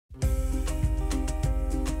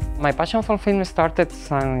My passion for film started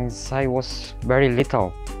since I was very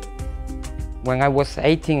little. When I was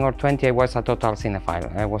 18 or 20, I was a total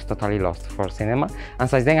cinephile. I was totally lost for cinema. And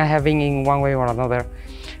since then I have been in one way or another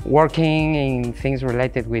working in things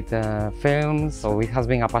related with films. So it has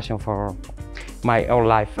been a passion for my whole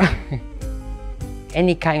life.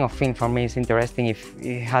 Any kind of film for me is interesting if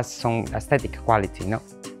it has some aesthetic quality, no?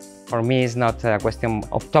 For me, it's not a question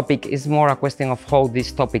of topic, it's more a question of how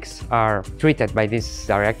these topics are treated by these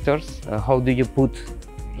directors. How do you put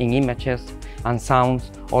in images and sounds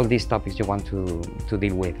all these topics you want to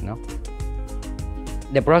deal with, no?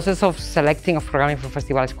 The process of selecting a programming for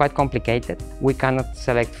festival is quite complicated. We cannot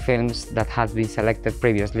select films that have been selected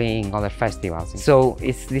previously in other festivals. So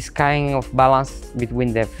it's this kind of balance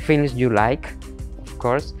between the films you like, of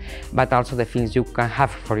course, but also the films you can have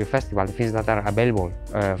for your festival, the films that are available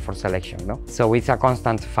for selection, no? So it's a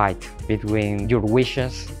constant fight between your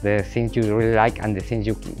wishes, the things you really like, and the things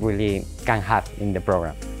you really can have in the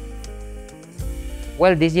program.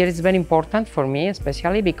 Well, this year is very important for me,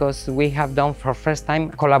 especially because we have done for first time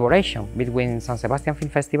collaboration between San Sebastian Film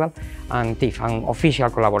Festival and TIFF, an official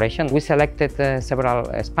collaboration. We selected several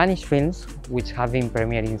Spanish films which have been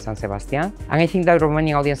premiered in San Sebastian, and I think that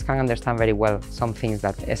Romanian audience can understand very well some things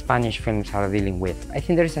that Spanish films are dealing with. I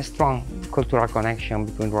think there is a strong cultural connection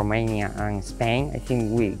between Romania and Spain. I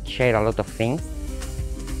think we share a lot of things.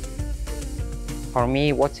 For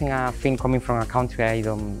me, watching a film coming from a country I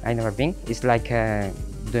never been, it's like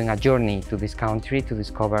doing a journey to this country to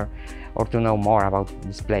discover or to know more about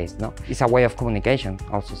this place. No, it's a way of communication,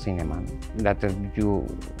 also cinema. That you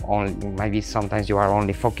only maybe sometimes you are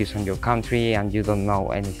only focused on your country and you don't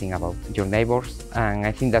know anything about your neighbors. And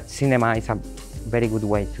I think that cinema is a very good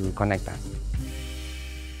way to connect us.